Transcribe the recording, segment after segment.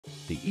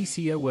The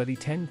ECO-worthy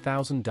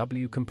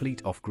 10,000W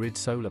complete off-grid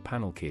solar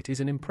panel kit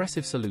is an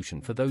impressive solution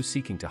for those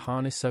seeking to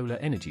harness solar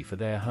energy for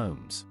their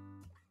homes.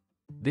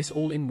 This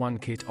all-in-one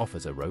kit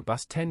offers a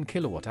robust 10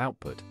 kilowatt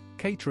output,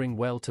 catering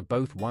well to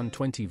both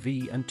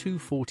 120V and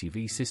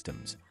 240V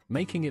systems,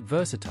 making it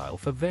versatile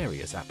for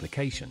various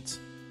applications.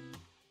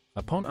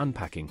 Upon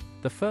unpacking,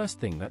 the first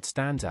thing that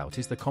stands out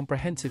is the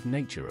comprehensive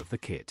nature of the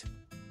kit.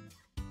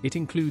 It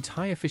includes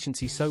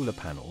high-efficiency solar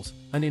panels,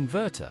 an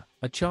inverter,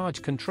 a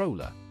charge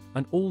controller,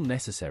 and all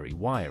necessary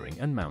wiring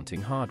and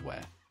mounting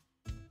hardware.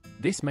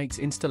 This makes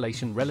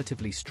installation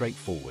relatively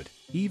straightforward,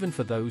 even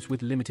for those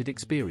with limited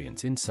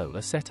experience in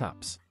solar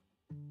setups.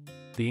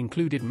 The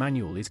included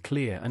manual is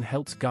clear and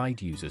helps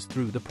guide users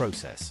through the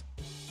process.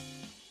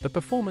 The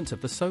performance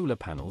of the solar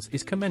panels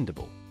is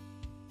commendable.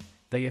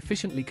 They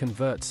efficiently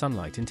convert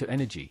sunlight into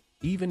energy,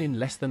 even in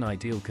less than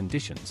ideal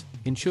conditions,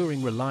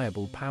 ensuring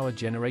reliable power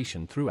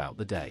generation throughout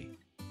the day.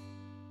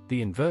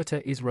 The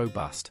inverter is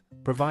robust,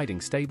 providing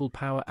stable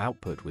power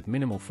output with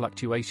minimal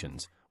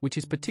fluctuations, which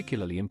is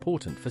particularly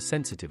important for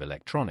sensitive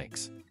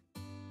electronics.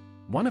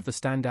 One of the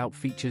standout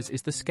features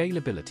is the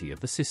scalability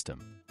of the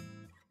system.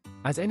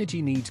 As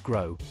energy needs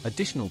grow,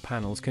 additional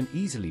panels can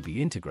easily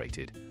be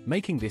integrated,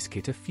 making this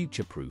kit a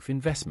future-proof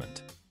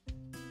investment.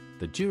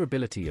 The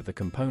durability of the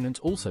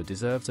components also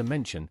deserves a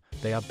mention.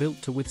 They are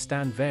built to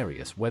withstand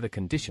various weather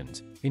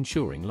conditions,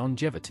 ensuring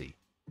longevity.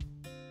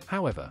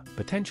 However,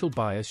 potential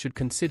buyers should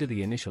consider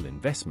the initial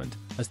investment,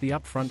 as the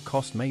upfront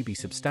cost may be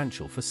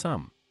substantial for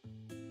some.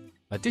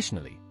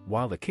 Additionally,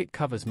 while the kit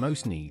covers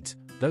most needs,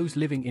 those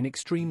living in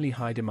extremely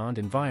high-demand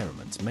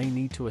environments may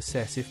need to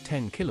assess if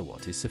 10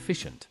 kilowatt is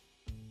sufficient.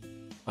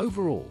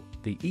 Overall,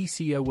 the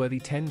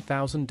ECO-worthy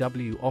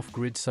 10,000W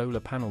off-grid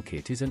solar panel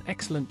kit is an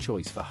excellent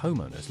choice for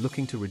homeowners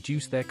looking to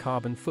reduce their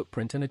carbon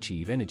footprint and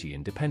achieve energy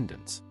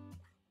independence.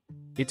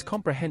 Its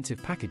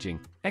comprehensive packaging,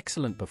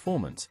 excellent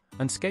performance,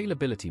 and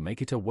scalability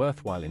make it a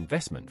worthwhile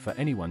investment for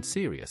anyone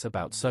serious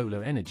about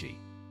solar energy.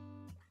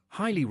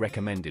 Highly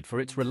recommended for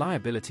its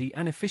reliability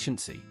and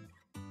efficiency.